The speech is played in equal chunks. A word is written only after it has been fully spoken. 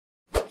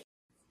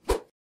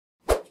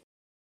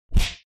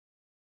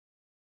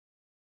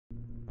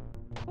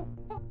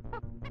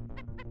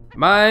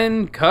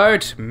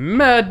Minecart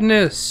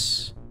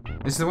madness.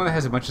 This is the one that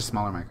has a bunch of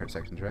smaller minecart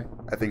sections, right?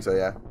 I think so,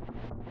 yeah.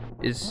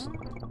 Is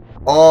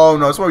Oh,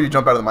 no, it's where you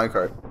jump out of the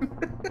minecart.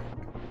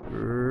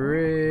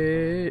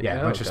 Yeah,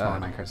 a bunch of smaller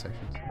minecart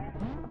sections.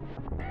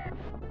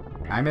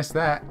 I missed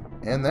that.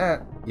 And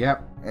that.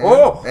 Yep. And,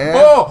 Whoa! and.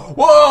 Whoa!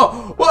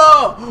 Whoa!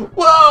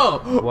 Whoa!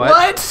 Whoa!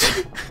 What?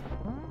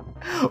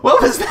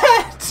 What was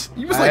that?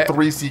 You missed like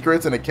 3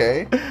 secrets and a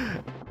K.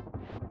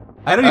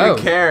 I don't even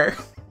care.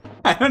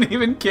 I don't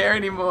even care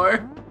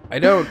anymore. I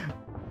don't.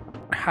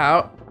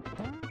 How?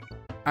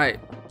 Like,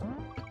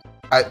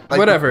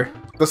 Whatever.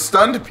 The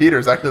stunned Peter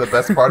is actually the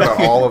best part about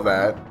all of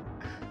that.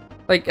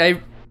 Like,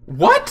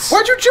 What?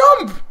 Why'd you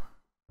jump?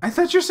 I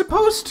thought you're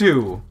supposed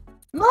to.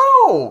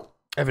 No.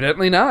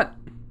 Evidently not.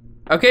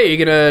 Okay, you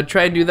gonna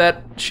try and do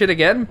that shit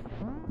again?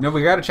 No,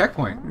 we got a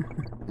checkpoint.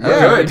 Yeah,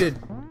 good. we did.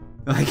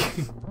 Like,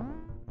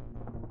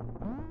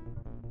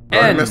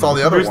 You missed all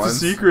the other missed ones.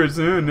 the secrets.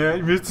 Nah,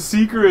 you missed the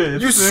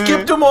secrets. You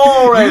skipped them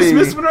all already. You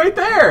just missed one right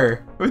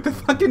there with the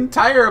fucking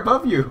tire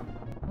above you.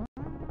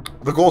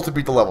 The goal is to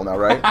beat the level now,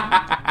 right?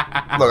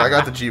 Look, I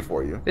got the G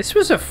for you. This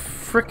was a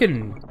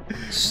frickin'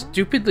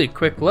 stupidly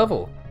quick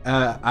level.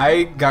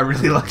 I got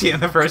really lucky in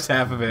the first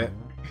half of it,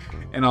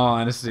 in all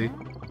honesty.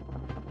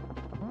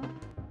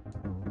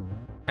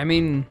 I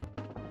mean,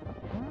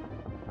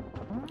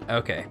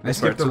 okay. I this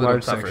skipped part's a little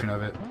large tougher. section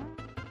of it.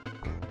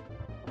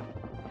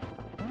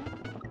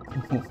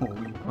 Oh,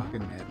 you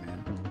fucking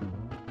madman.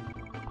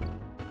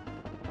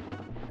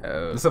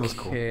 Okay. This level's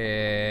cool.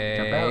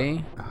 Jump out.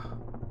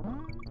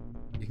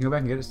 You can go back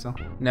and get it still.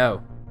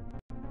 No.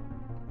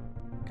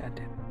 God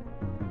damn it.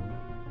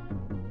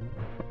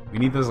 We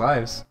need those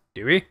lives.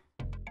 Do we?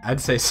 I'd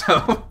say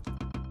so.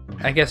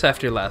 I guess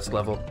after last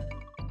level.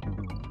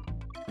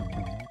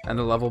 And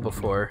the level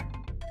before.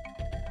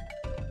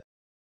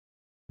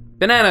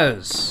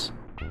 Bananas!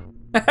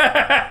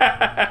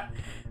 That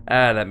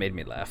made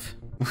me laugh.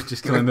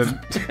 Just killing the...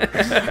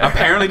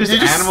 Apparently just You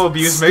animal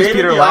abuse makes stated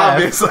Peter the laugh.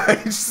 obvious,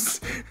 like,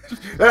 just-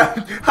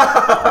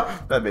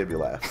 that made me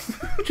laugh.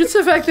 Just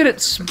the fact that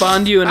it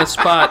spawned you in a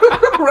spot.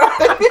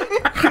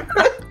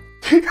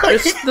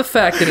 Just the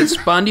fact that it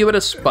spawned you at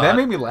a spot. That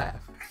made me laugh.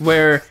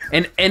 Where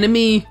an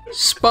enemy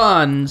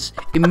spawns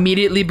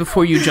immediately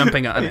before you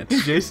jumping on it.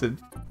 Hey, Jason,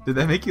 did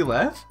that make you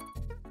laugh?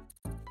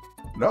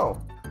 No.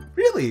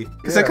 Really?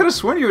 Because I Yeah. could have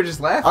sworn you were just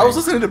laughing. I was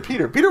listening to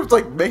Peter. Peter was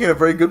like making a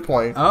very good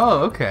point.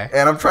 Oh, okay.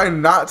 And I'm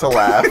trying not to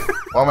laugh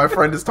while my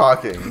friend is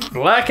talking.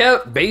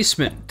 Blackout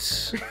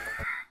basement.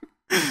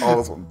 Oh,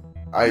 this one.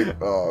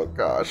 Oh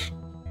gosh.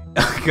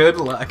 Good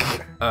luck.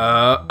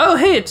 Oh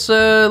hey, it's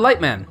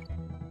Lightman.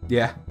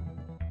 Yeah.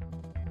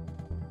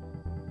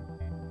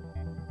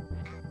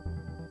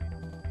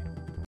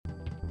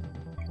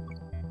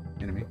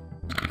 Enemy.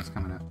 It's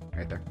coming up.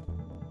 Right there.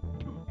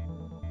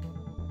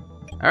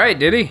 Alright,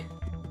 did he?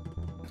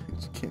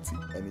 You can't see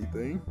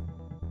anything.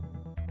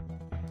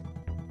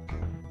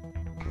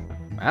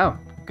 Wow,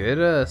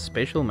 good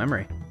spatial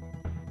memory.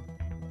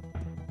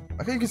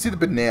 I think you can see the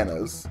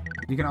bananas.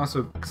 You can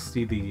also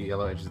see the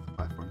yellow edges of the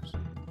platforms.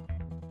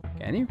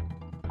 Can you?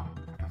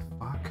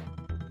 Fuck.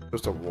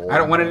 Just a roll. I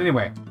don't want it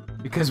anyway.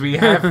 Because we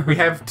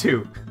have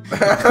two.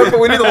 But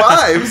we need the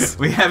lives.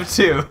 We have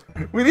two.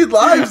 We need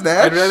lives,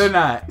 Nash. I'd rather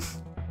not.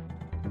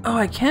 Oh,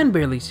 I can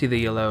barely see the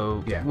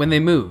yellow when they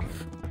move.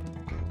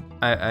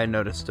 I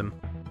noticed them.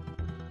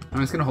 I'm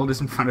just gonna hold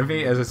this in front of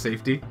me as a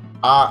safety.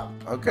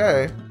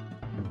 Okay.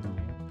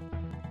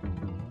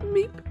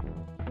 Meep.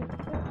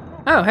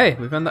 Oh, hey,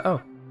 we found the... Oh.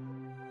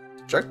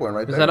 Checkpoint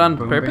right Was there. that on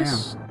Boom,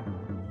 purpose?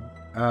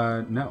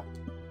 No.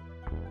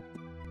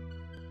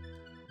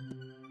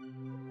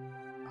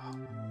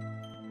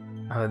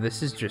 Oh,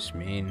 this is just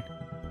mean.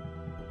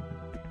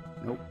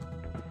 Nope.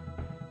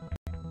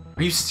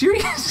 Are you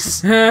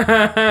serious?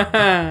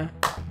 That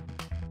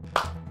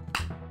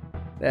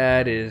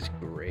is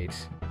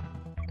great.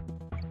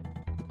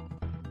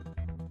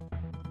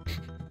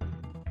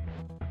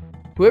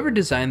 Whoever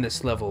designed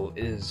this level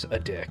is a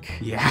dick.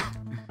 Yeah.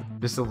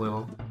 Just a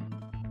little.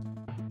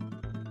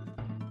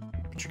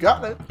 But you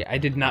got it. Yeah, I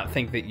did not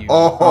think that you...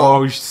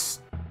 Oh.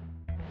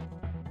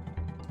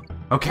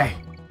 Okay.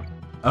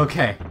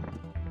 Okay.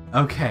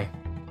 Okay.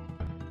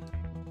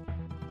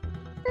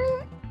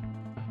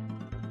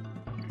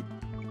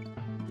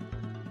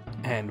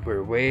 And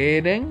we're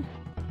waiting.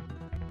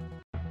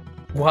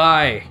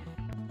 Why?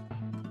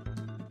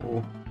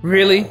 Oh.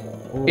 Really?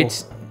 Oh.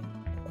 It's...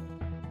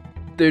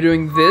 They're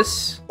doing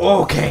this?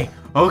 Okay.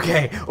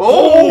 Okay.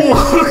 Oh!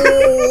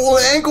 Oh,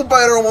 the ankle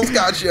biter almost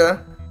got you.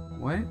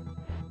 What?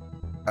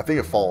 I think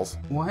it falls.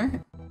 What?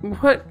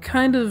 What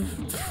kind of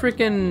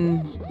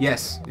frickin'...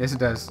 Yes. Yes, it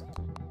does.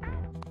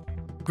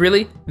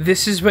 Really?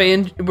 This is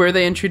where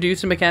they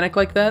introduce a mechanic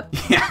like that?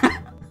 Yeah.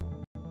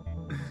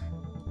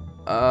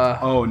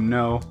 Oh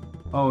no.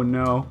 Oh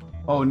no.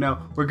 Oh no.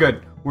 We're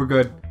good. We're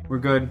good. We're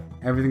good.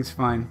 Everything's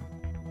fine.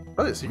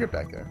 Probably a secret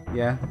back there.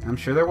 Yeah, I'm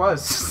sure there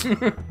was.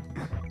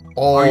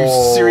 Oh. Are you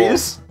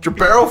serious? Your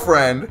barrel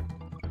friend.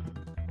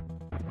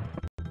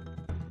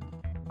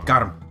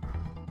 Got him.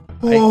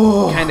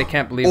 I kind of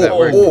can't believe that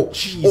worked.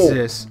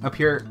 Jesus. Up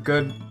here.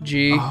 Good.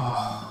 G.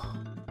 Oh.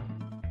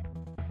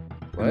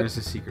 What? And there's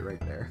a secret right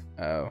there.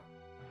 Oh.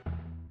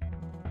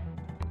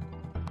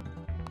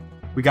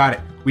 We got it.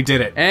 We did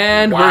it.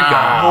 And we're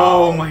gone.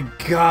 Oh my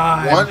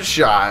god. One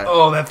shot.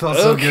 Oh, that felt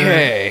so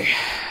good.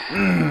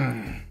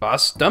 Okay.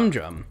 Boss Dumb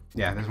Drum.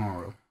 Yeah, there's one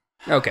more room.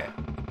 Okay.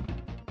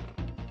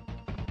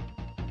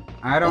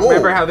 I don't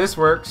remember how this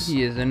works.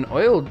 He is an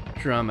oil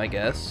drum, I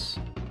guess.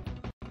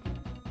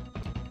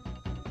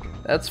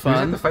 That's Do you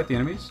have fun. to fight the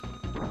enemies?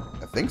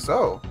 I think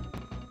so.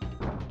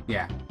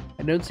 Yeah.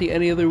 I don't see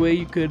any other way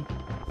you could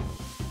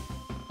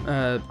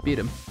beat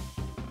him.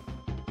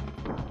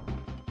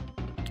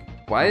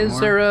 Why is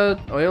there a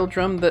oil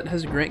drum that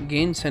has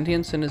gained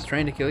sentience and is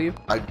trying to kill you?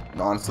 I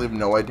honestly have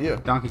no idea.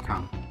 Donkey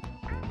Kong.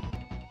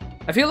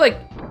 I feel like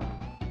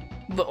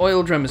the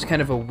oil drum is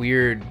kind of a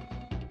weird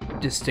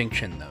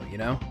distinction, though, you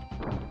know?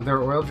 There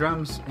were oil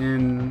drums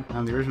in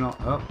the original.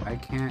 Oh, I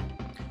can't.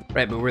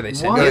 Right, but were they You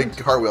sentient?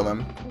 gotta cartwheel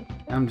them.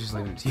 I'm just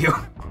leaving it to you.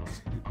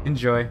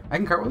 Enjoy. I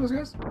can cartwheel those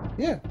guys?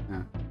 Yeah.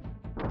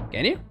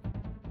 Can you?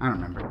 I don't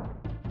remember.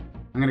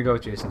 I'm gonna go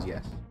with Jason's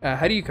yes.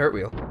 How do you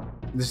cartwheel?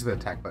 This is the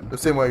attack button. The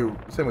same way you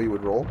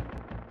would roll.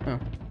 Oh.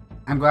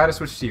 I'm glad I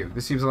switched to you.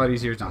 This seems a lot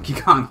easier as Donkey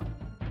Kong.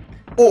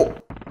 Oh!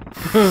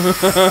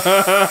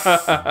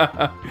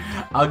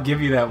 I'll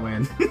give you that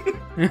win.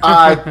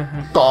 I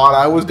thought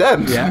I was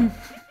dead. Yeah.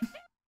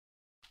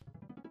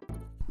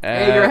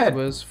 Hey, you're ahead. That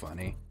was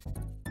funny.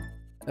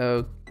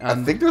 Oh, I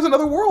think there's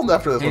another world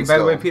after this Hey, one by the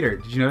still. way, Peter,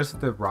 did you notice that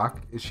the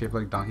rock is shaped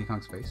like Donkey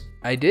Kong's face?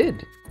 I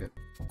did. Good.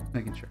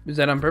 Making sure. Is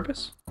that on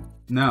purpose?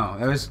 No,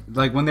 that was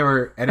like when they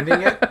were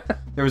editing it,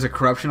 there was a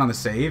corruption on the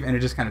save, and it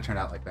just kind of turned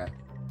out like that.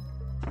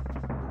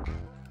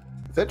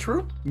 Is that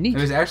true? Neat.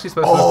 It was actually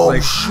supposed to look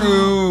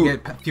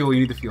like get fuel. You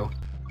need the fuel.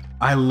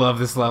 I love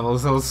this level.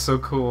 This level's so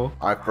cool.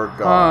 I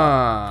forgot.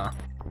 Ah.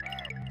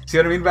 See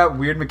what I mean about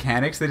weird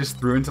mechanics they just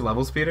threw into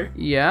levels, Peter?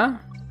 Yeah.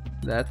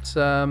 That's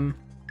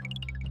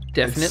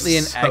definitely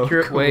It's an so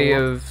accurate way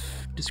cool. of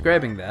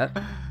describing that.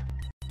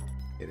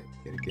 Get it,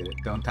 get it, get it.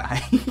 Don't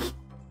die.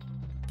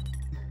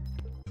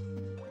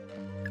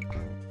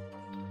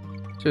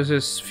 So is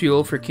this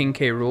fuel for King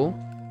K. Rool?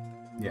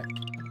 Yeah.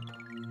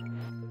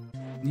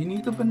 You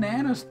need the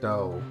bananas,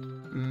 though.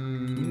 You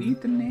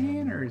need the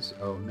nanners.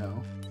 Oh,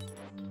 no.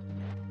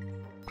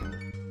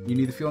 You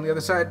need the fuel on the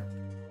other side.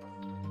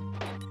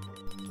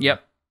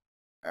 Yep.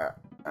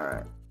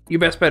 Alright. Your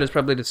best bet is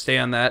probably to stay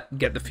on that,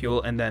 get the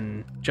fuel, and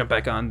then jump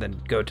back on,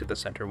 then go to the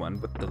center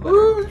one with the letter.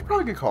 Ooh, you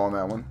probably could call on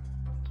that one.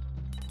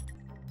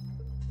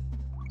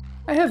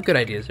 I have good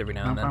ideas every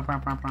now and then.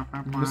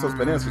 Just those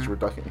bananas that you were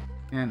ducking.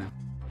 Yeah, no.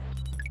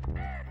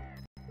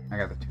 I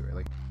got the two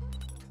early.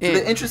 So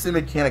they're interesting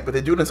mechanic, but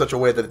they do it in such a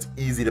way that it's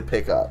easy to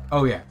pick up.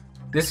 Oh, yeah.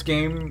 This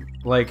game,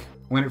 like,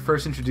 when it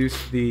first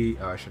introduced the...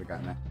 Oh, I should have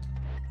gotten that.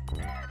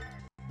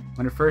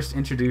 When it first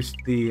introduced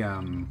the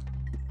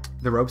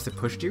ropes that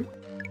pushed you,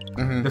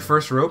 the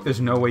first rope,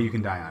 there's no way you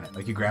can die on it.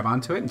 Like, you grab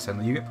onto it, and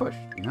suddenly you get pushed.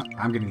 You know?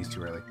 I'm getting these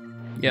too early. You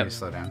Yep. need to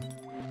slow down.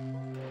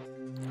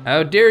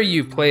 How dare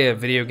you play a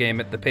video game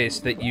at the pace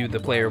that you, the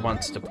player,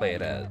 wants to play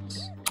it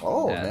as?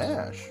 Oh, Yes.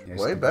 Nash. Yes,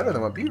 Way I better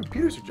than what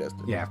Peter suggested.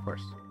 Yeah, of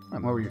course.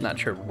 I'm What were you... not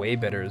sure way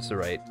better is the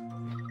right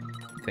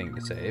thing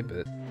to say,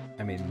 but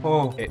I mean,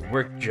 Oh. it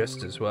worked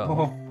just as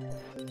well.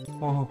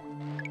 Oh. Oh.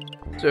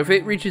 So if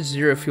it reaches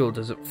 0 fuel,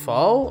 does it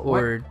fall,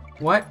 or...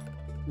 What?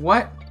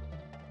 What?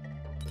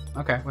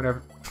 Okay,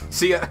 whatever.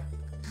 See ya.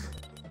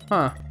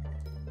 Huh.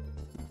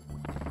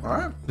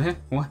 Alright.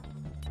 What?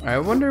 I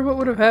wonder what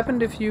would have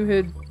happened if you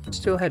had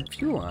still had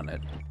fuel on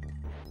it.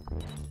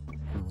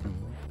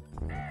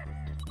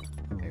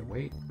 Hey,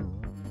 wait.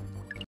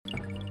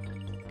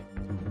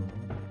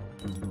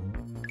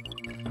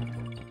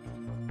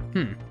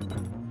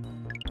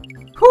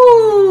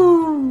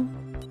 Whoo!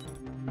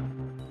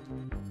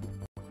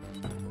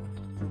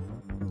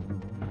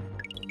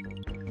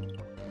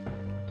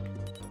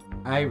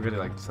 I really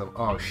like this level.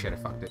 Oh shit, I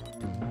fucked it.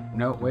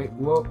 No, wait,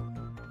 whoa.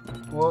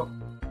 Whoa.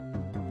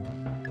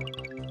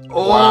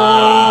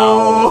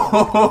 Oh!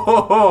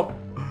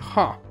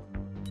 Huh.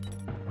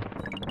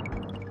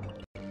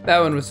 That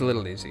one was a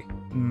little easy.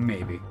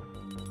 Maybe.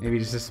 Maybe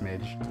just a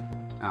smidge.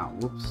 Oh,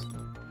 whoops.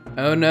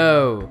 Oh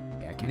no.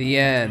 Yeah, I can't. The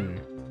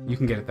end. You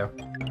can get it though.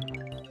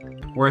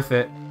 Worth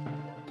it.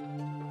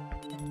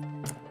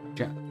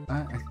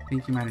 I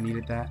think you might have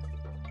needed that.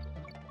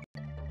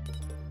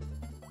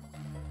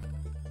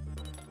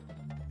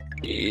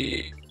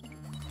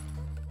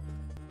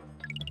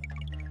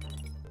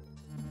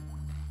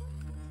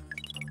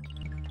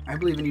 I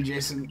believe in you,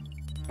 Jason.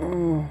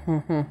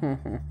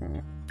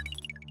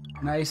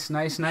 Nice,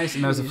 nice, nice.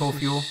 And that was a full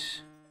fuel.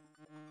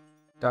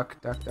 Duck,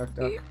 duck, duck,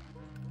 duck.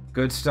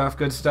 Good stuff,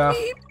 good stuff.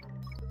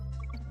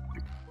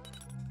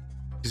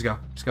 Just go,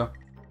 just go.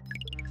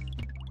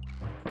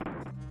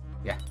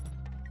 Yeah.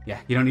 Yeah,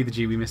 you don't need the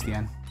G, we missed the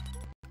N.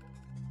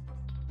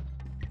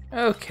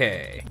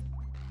 Okay.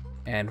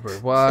 And we're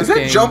walking. Is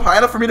that jump high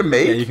enough for me to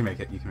make? Yeah, you can make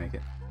it, you can make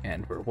it.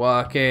 And we're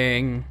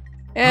walking.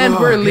 And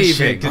we're Good leaving.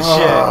 shit, good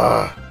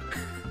Ah.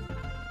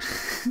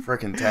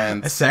 Freaking I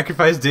tense.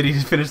 sacrificed Diddy to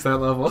finish that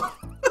level.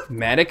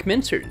 Manic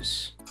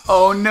Mincers.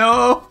 Oh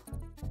no!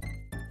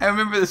 I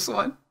remember this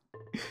one.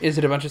 Is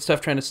it a bunch of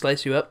stuff trying to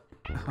slice you up?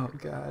 Oh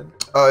god.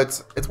 Oh,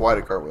 it's wide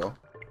a cartwheel.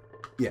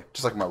 Yeah.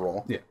 Just like my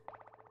roll. Yeah.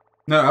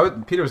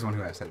 No, Peter was the one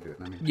who asked how to do it,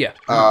 not me. Yeah.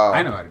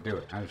 I know how to do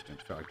it. I just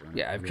didn't feel like doing it.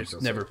 Yeah, I've Maybe just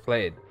it's never also-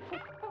 played.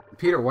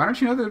 Peter, why don't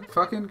you know the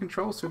fucking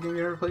controls to a game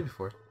you never played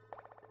before?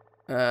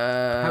 How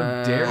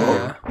How dare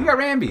you? You got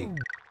Ramby. Don't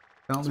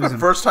It's lose my him.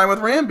 first time with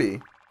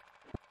Ramby.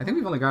 I think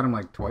we've only got him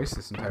like twice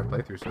this entire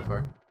playthrough so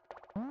far.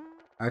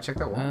 Check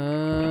that wall.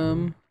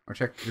 Or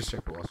just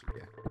check the wall.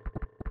 Yeah.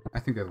 I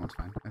think the other one's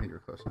fine. I think you're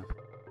close enough.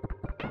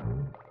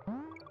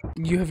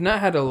 You have not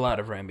had a lot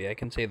of Ramby, I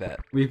can say that.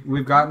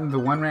 We've gotten the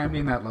one Ramby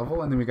in that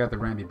level, and then we got the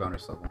Ramby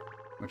bonus level,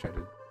 which I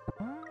did.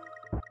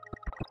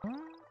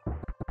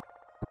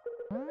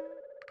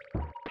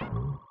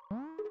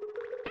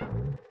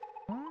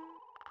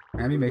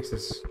 Ramby makes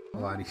this a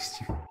lot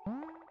easier.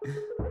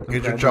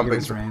 Because your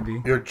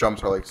jumping, your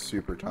jumps are like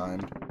super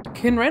timed.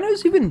 Can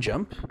rhinos even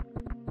jump?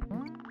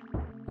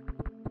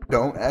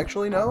 Don't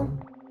actually know.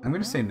 I'm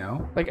gonna say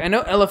no. Like, I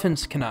know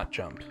elephants cannot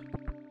jump.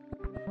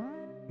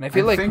 And I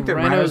feel like think that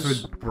rhinos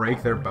rhinos would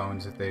break their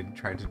bones if they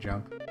tried to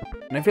jump.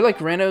 And I feel like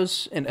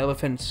rhinos and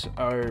elephants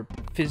are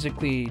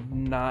physically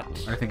not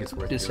I think it's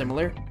worth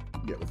dissimilar.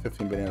 Yeah, with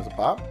 15 bananas a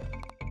pop.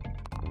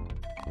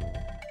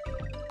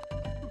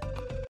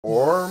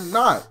 Or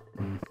not.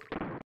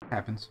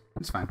 Happens.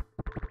 It's fine.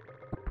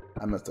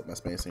 I messed up my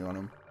spacing on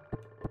him.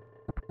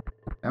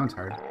 That one's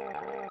hard.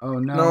 Oh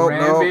no, No,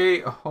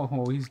 Ramby!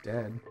 Oh, he's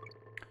dead.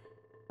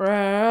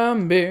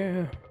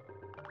 Ramby.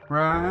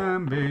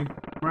 Ramby,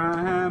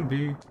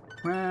 Ramby,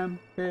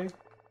 Ramby,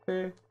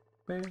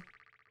 Ramby.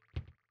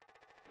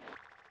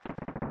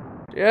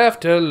 You have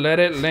to let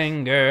it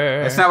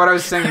linger. That's not what I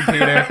was singing,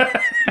 Peter.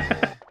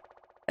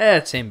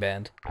 Same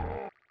band.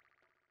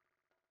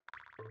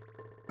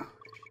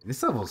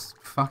 This level's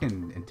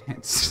fucking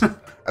intense.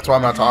 That's why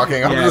I'm not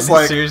talking. I'm Yeah, just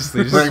like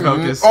seriously, just like,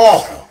 focus.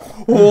 Oh!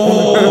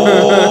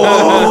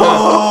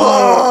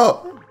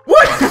 Oh!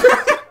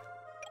 What?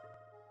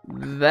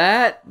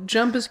 That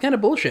jump is kind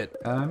of bullshit.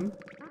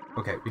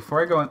 Okay,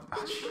 before I go on...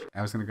 Oh,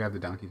 I was gonna grab the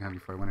Donkey Kong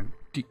before I went in.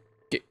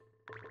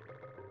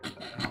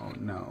 Oh,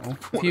 no.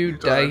 If you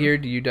die here,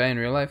 do you die in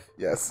real life?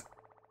 Yes.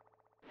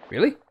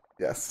 Really?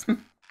 Yes.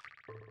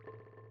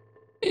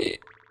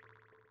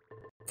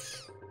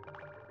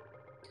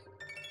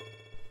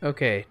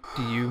 Okay,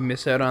 do you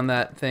miss out on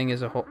that thing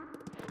as a whole?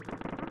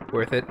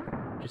 Worth it?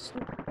 Just...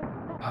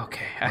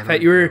 Okay, I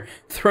thought you were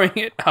throwing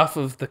it off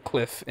of the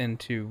cliff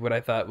into what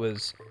I thought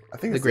was I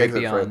think the it's great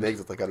exit beyond. right. The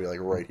exit's like gotta be like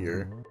right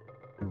here.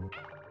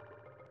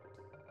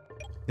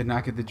 Did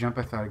not get the jump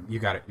I thought... You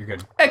got it, you're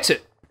good.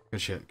 Exit!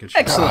 Good shit, good shit.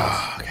 Excellent!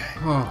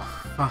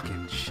 Oh,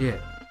 fucking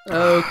shit.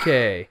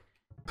 Okay.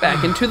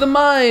 Back into the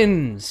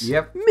mines!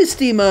 Yep.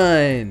 Misty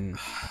Mine!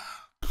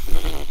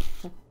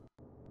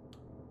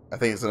 I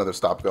think it's another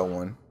stop go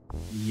one.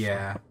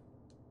 Yeah.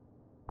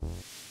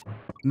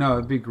 No,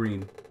 it'd be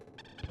green.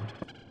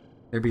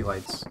 There'd be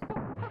lights.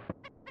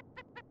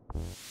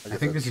 I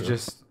think this is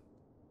just...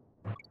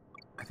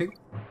 I think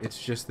it's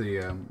just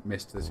the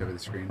mist that's over the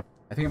screen.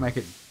 I think it might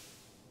get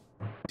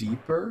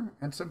deeper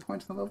at some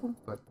points in the level,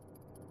 but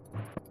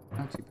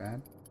not too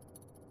bad.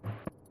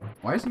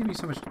 Why is it giving me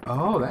so much...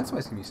 Oh, that's why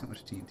it's giving me so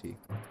much TNT.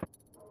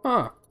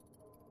 Huh.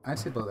 I'd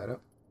say blow that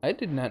up. I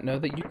did not know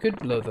that you could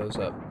blow those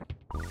up.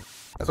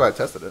 That's why I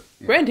tested it.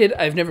 Yeah. Granted,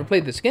 I've never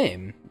played this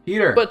game,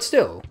 Peter! but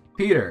still.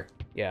 Peter!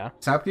 Yeah.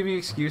 Stop giving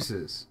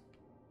excuses.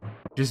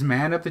 Just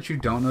man up that you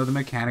don't know the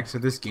mechanics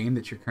of this game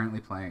that you're currently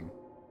playing.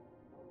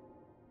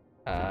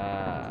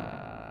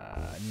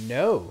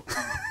 No.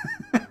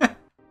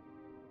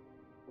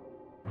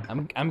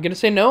 I'm gonna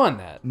say no on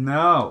that.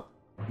 No!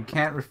 You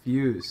can't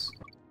refuse.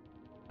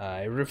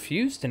 I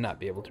refuse to not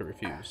be able to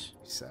refuse.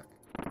 You suck.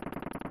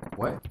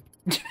 What?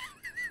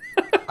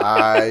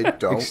 I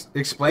don't.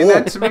 Explain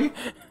that to me?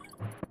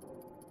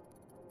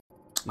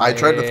 I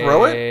tried to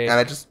throw it, and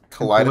I just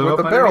collided Blew with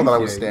the up barrel that I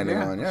underneath was you. standing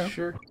on. Yeah.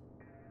 Sure.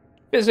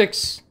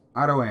 Physics.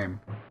 Auto aim.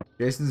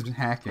 Jason's been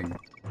hacking.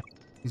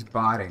 He's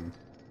botting.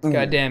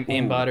 Goddamn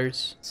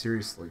aimbotters.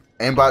 Seriously.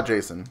 Aimbot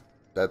Jason.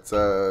 That's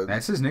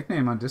That's his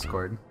nickname on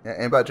Discord.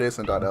 yeah,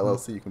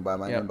 aimbotjason.llc. You can buy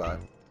my Yep. aimbot.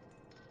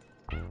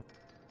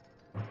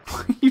 Why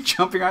are you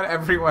jumping on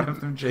every one of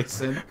them,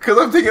 Jason? Because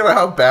I'm thinking about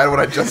how bad what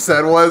I just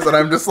said was, and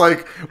I'm just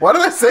like, why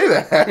did I say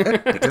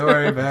that? Don't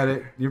worry about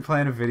it. You're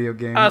playing a video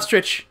game.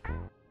 Ostrich.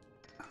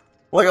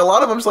 Like a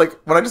lot of them, just like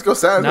when I just go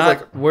sad, Not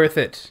it's like worth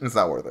it. it's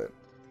not worth it.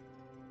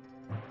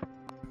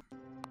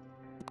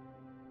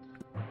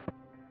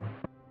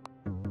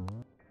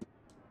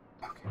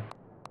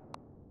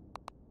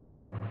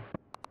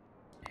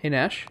 Hey,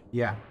 Nash.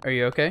 Yeah. Are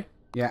you okay?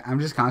 Yeah, I'm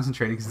just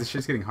concentrating because this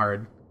shit's getting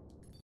hard.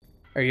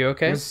 Are you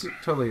okay? There's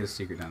totally a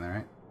secret down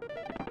there,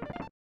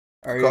 right?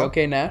 Are you Cool.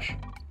 okay, Nash?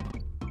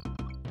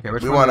 Okay,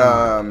 which We one?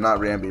 want not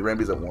Ramby.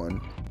 Ramby's at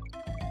 1.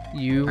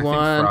 You think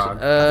want frog.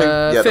 I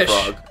think, yeah, fish. the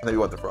frog. I think we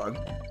want the frog.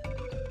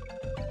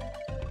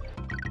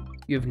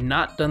 You have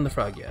not done the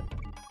frog yet.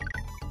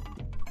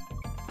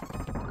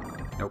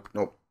 Nope.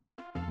 Nope.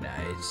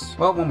 Nice.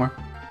 Well, one more.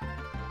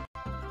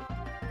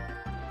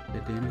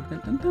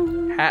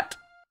 Hat.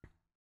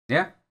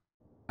 Yeah.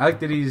 I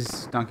like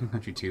Diddy's Donkey Kong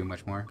Country 2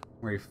 much more,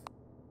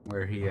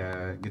 where he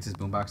gets his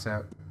boombox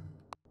out.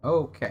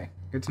 Okay,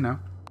 good to know.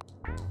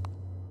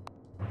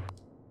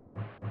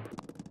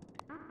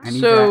 I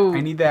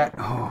need that.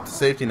 Oh,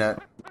 Safety net.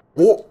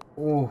 Oh.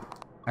 oh!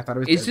 I thought it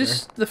was. Is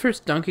this the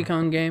first Donkey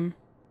Kong game?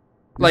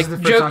 This is the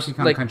first Donkey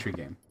Kong Country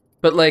game.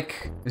 But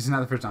like, This is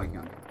not the first Donkey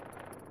Kong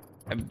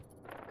game.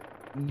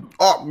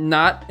 Oh.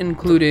 not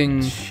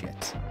including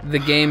Shit. the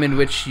game in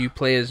which you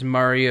play as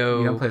Mario.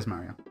 You don't play as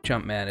Mario.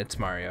 Jumpman. It's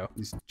Mario.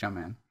 He's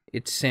Jumpman.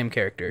 It's same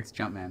character. It's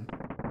Jumpman.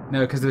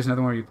 No, because there's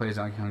another one where you play as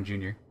Donkey Kong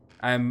Jr.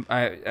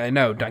 I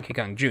know Donkey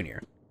Kong Jr.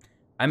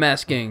 I'm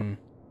asking,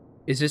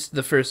 is this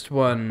the first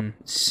one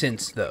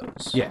since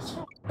those? Yes.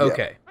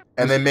 Okay. Yeah.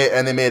 And they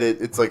made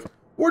it. It's like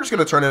we're just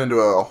gonna turn it into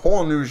a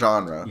whole new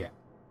genre. Yeah.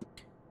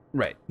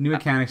 Right. New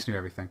mechanics, new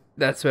everything.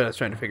 That's what I was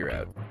trying to figure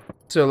out.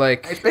 So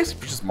like, It's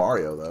basically just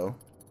Mario though.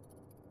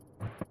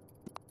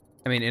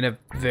 I mean, in a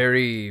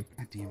very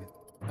God damn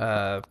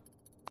it.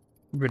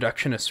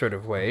 reductionist sort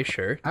of way,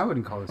 sure. I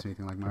wouldn't call this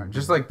anything like Mario.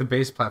 Just like the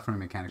base platforming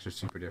mechanics are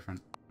super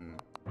different.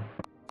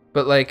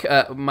 But like,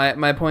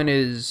 my point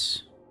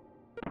is,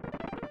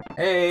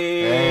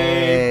 Hey.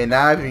 Hey,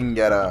 now you can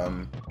get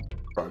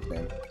Frog's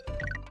name.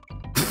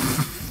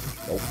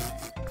 Nope.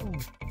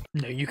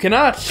 no, you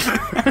cannot.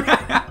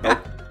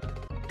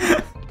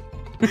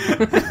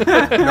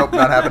 Nope,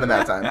 not happening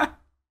that time.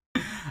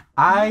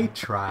 I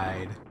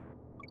tried.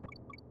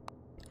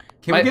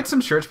 Can we get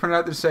some shirts printed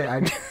out that say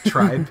I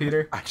tried,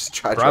 Peter? I just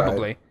tried.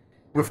 Probably.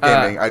 With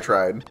gaming, I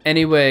tried.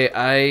 Anyway,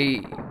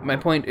 my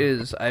point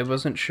is, I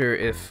wasn't sure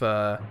if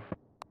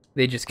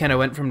they just kind of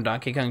went from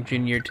Donkey Kong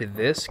Jr. to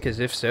this, because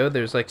if so,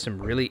 there's like some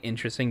really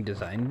interesting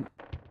design,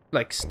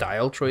 like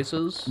style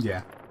choices.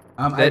 Yeah.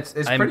 That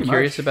It's I'm pretty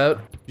curious much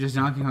about. just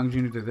Donkey Kong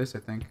Jr. to this, I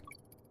think.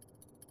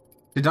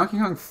 Did Donkey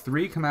Kong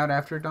 3 come out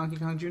after Donkey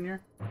Kong Jr.?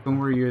 The one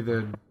where you're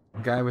the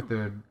guy with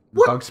the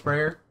bug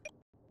sprayer?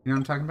 You know what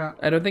I'm talking about?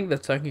 I don't think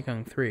that's Donkey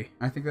Kong 3.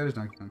 I think that is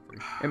Donkey Kong 3.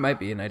 It might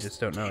be, and I just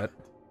don't know it.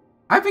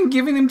 I've been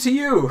giving them to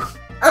you!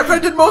 I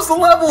did most of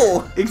the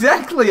level!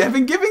 Exactly! I've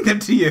been giving them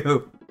to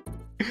you!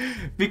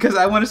 Because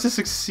I want us to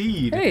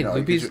succeed. Hey, No,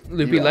 Loopy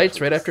you Lights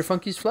actually right after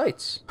Funky's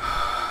Flights.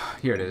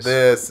 Here it is.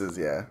 This is,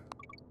 yeah.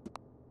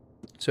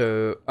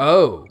 So,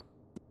 oh.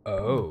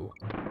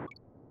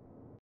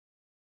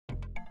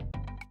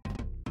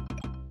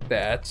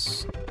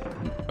 That's,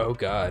 oh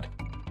god.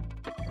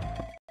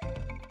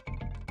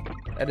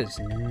 That is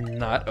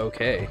not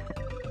okay.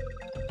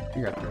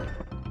 You got through it.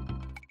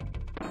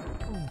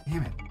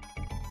 Damn it.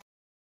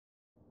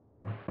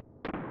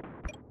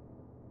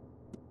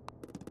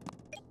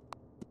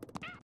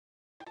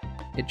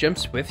 It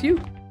jumps with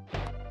you?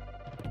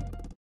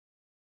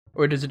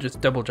 Or does it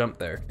just double jump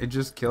there? It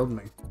just killed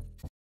me.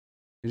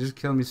 It just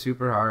killed me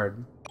super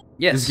hard.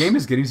 Yes. This game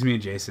is getting to me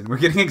and Jason. We're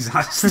getting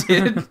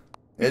exhausted.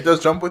 It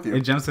does jump with you.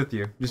 It jumps with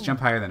you. Just jump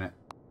higher than it.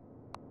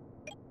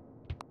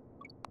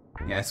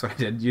 Yeah, that's what I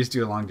did. You just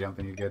do a long jump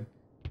and you're good.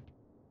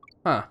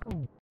 Huh.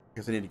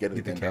 Because I need to get it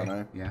Get the again, K. don't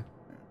I? Yeah.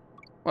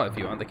 Well, if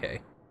you want the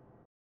K.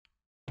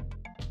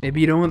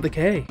 Maybe you don't want the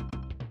K.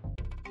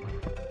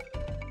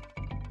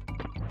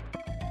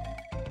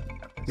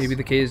 Maybe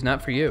the K is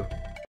not for you.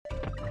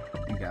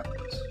 You got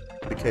this.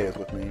 The K is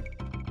with me.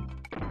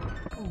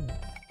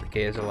 The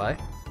K is a lie.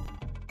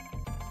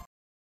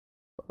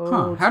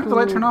 Huh. How did the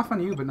light turn off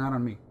on you but not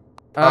on me?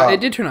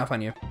 It did turn off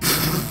on you.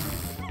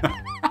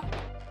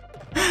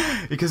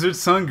 Because it's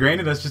so ingrained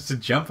in us just to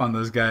jump on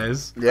those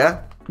guys.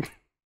 Yeah.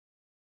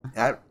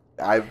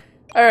 I've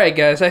Alright,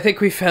 guys, I think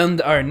we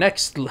found our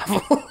next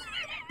level.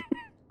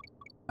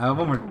 One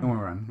more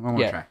run. One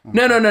more try. One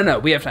No, more no, no, no.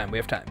 We have time. We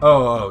have time.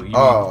 Oh, you mean-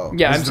 Oh.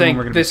 Yeah, This I'm is the one we're saying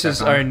gonna be this stuck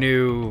is on? our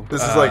new.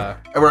 This is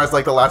like, whereas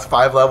like the last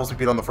 5 levels we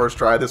beat on the first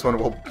try, this one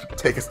will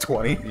take us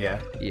 20.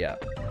 Yeah. Yeah.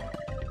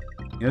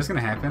 You know what's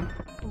gonna happen?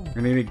 We're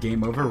gonna get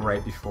game over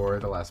right before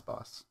the last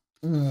boss.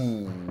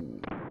 Ooh.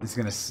 This is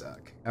gonna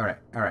suck. Alright,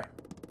 alright.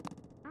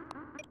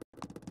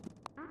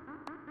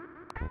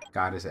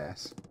 Got his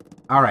ass.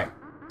 Alright.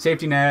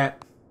 Safety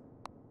net.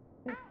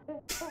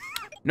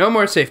 No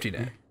more safety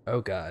net. Oh,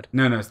 God.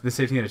 No, the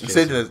safety net is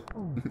Jason. Safety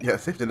net. Yeah,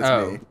 safety net's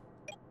Oh. me.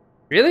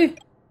 Really?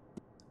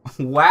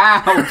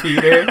 Wow,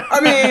 Peter.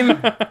 I mean,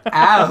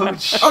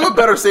 Ouch. I'm a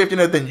better safety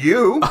net than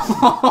you.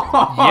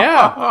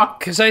 Yeah,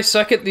 because I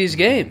suck at these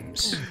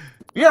games.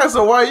 Yeah,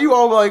 so why are you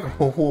all like,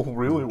 oh,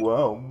 really?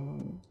 Wow.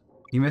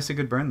 You missed a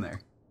good burn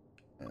there.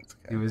 That's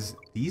okay. It was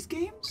these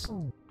games?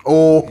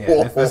 Oh.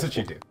 Yeah, that's what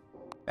you do.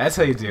 That's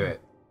how you do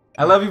it.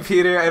 I love you,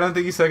 Peter. I don't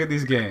think you suck at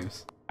these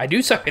games. I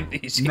do suck at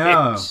these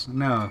No, games.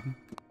 no.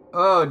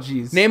 Oh,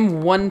 jeez.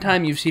 Name one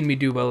time you've seen me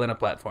do well in a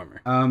platformer.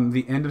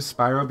 The end of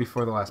Spyro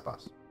before the last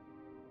boss.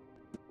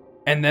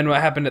 And then what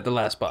happened at the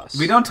last boss?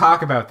 We don't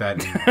talk about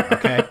that anymore,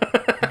 okay?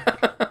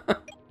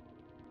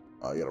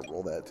 Oh, you gotta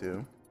roll that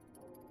too.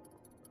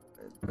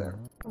 Right there.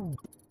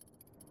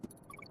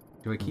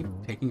 Do I keep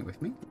taking it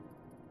with me?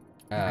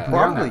 Uh, We're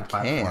on Probably that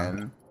platform.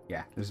 can.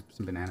 Yeah, there's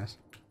some bananas.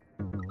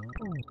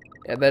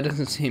 Yeah, that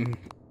doesn't seem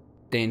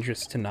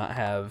dangerous to not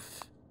have.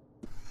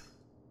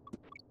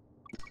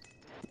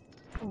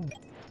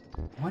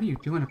 What are you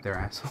doing up there,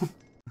 asshole?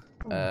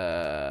 I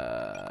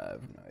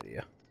have no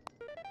idea.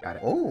 Got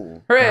it.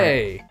 Oh.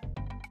 Hooray!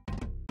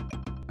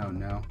 Oh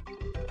no.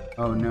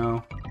 Oh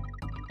no.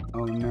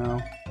 Oh no.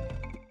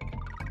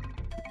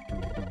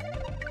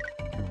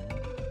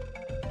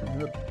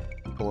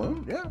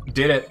 Balloon? Yeah.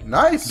 Did it.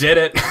 Nice. Did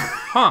it.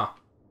 Huh.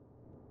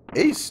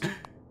 Aced.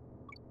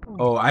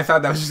 Oh, I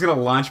thought that was just gonna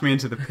launch me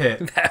into the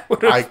pit. That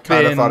would have I been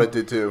kind of thought it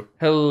did too.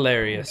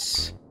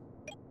 hilarious.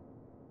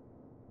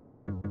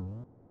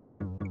 I'm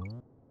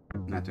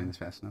not doing this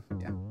fast enough.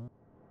 Yeah.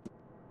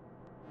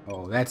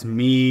 Oh, that's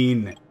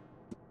mean.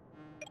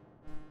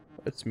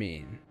 What's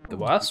mean? The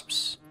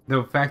wasps?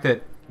 The fact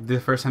that the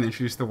first time they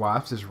introduced the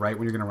wasps is right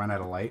when you're gonna run out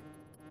of light.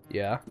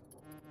 Yeah.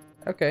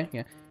 Okay,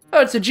 yeah.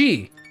 Oh, it's a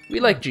G. We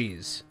like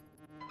G's.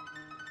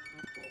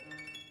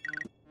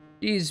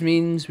 G's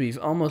means we've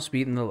almost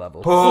beaten the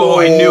level. Oh,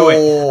 I knew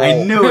it.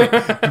 I knew it.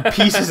 You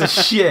pieces of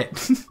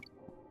shit.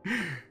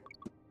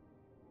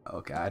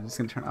 Oh god, it's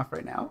gonna turn off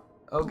right now.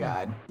 Oh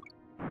god.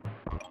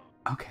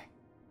 Okay.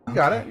 You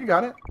got it. You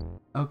got it.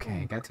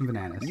 Okay, got some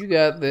bananas. You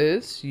got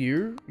this.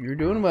 You're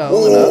doing well.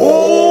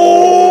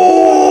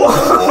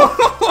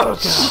 Oh,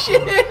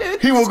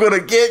 shit! he was gonna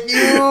get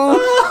you.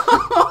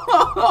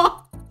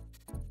 Oh,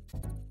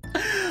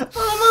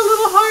 my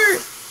little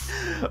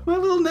heart. My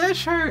little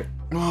Nash heart.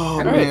 Oh All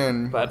right,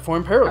 man.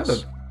 platform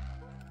perils.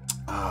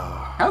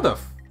 How the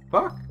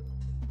fuck?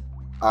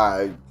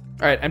 I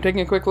Alright, I'm taking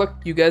a quick look.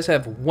 You guys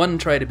have one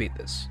try to beat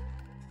this.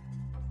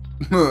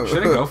 Should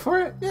I go for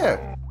it?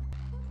 Yeah.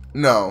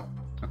 No.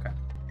 Okay.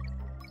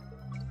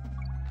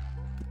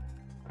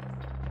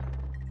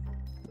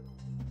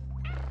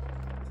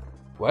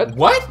 What?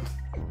 What?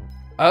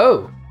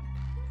 Oh,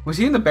 Was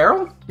he in the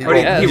barrel? He Or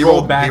rolled, yes. he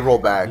rolled back. He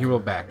rolled back. He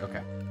rolled back.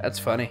 Okay. that's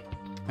funny.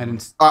 I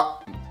didn't.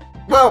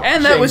 Well.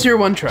 And that was your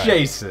one try.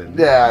 Jason.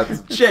 Yeah.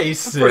 It's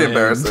Jason. pretty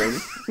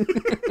embarrassing.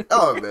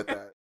 I'll admit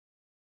that.